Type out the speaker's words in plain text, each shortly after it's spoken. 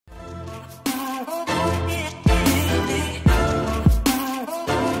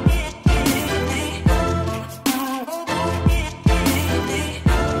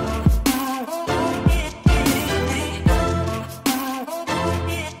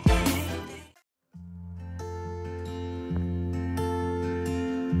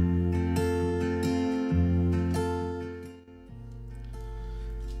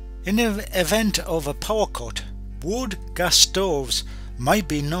In the event of a power cut, wood gas stoves might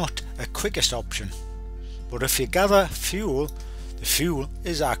be not a quickest option, but if you gather fuel, the fuel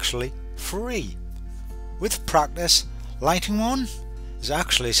is actually free. With practice, lighting one is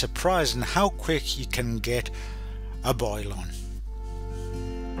actually surprising how quick you can get a boil on.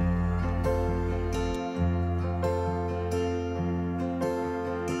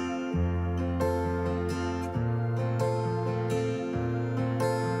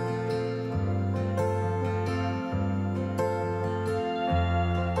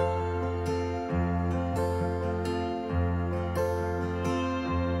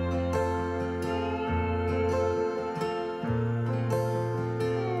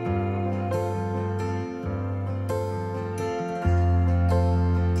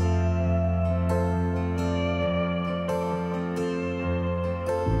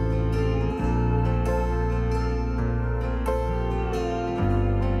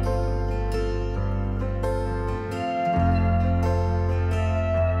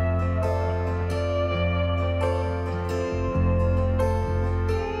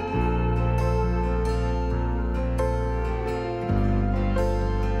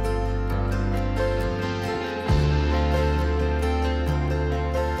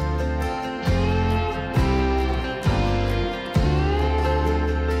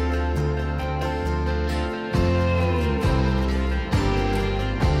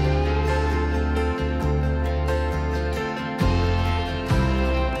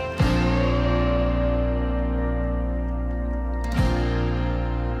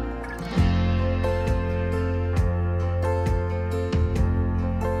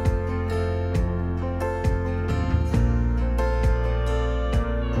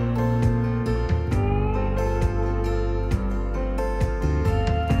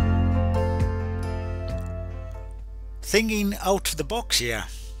 Thinking out of the box here.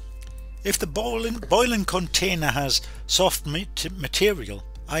 If the boiling container has soft material,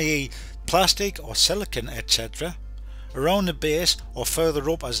 i.e. plastic or silicone etc. around the base or further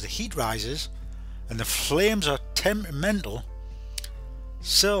up as the heat rises, and the flames are temperamental,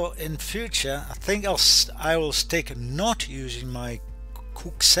 so in future I think I will stick not using my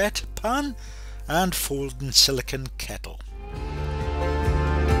cook set pan and folding silicone kettle.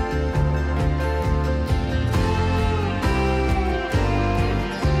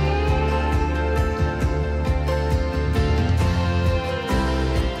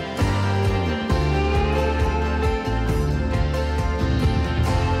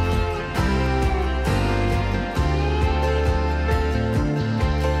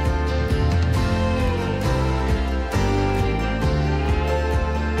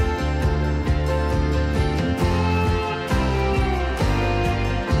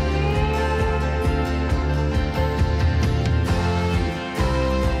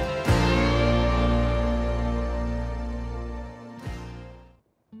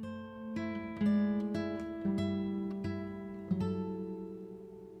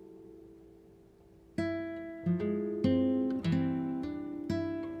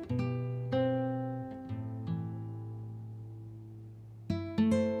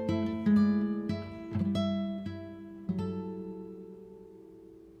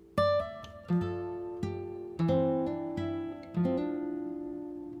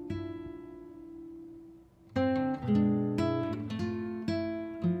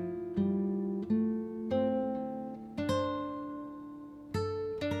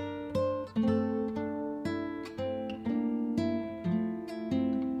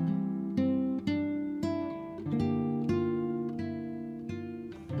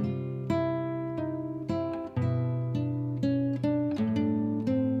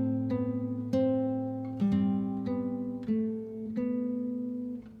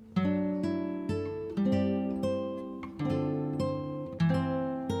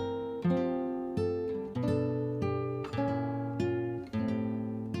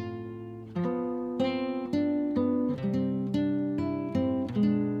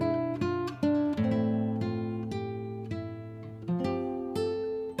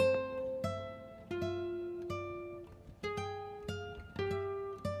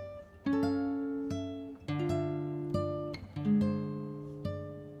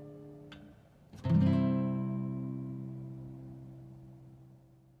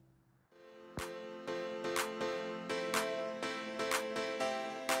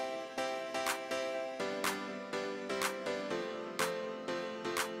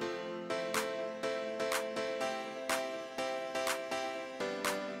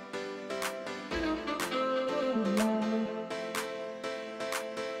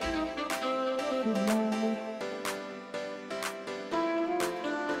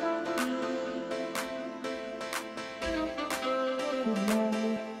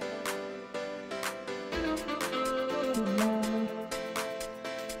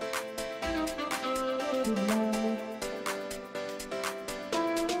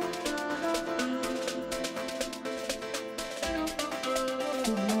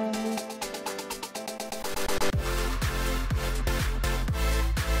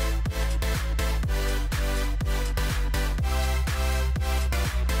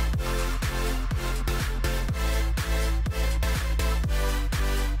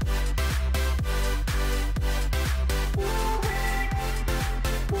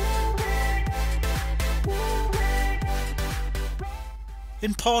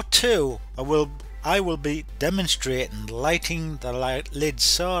 In part 2 I will be demonstrating lighting the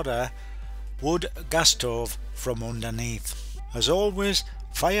Lixada wood gas stove from underneath. As always,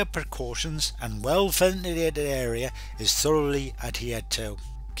 fire precautions and well ventilated area is thoroughly adhered to.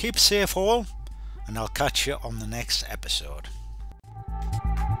 Keep safe all, and I'll catch you on the next episode.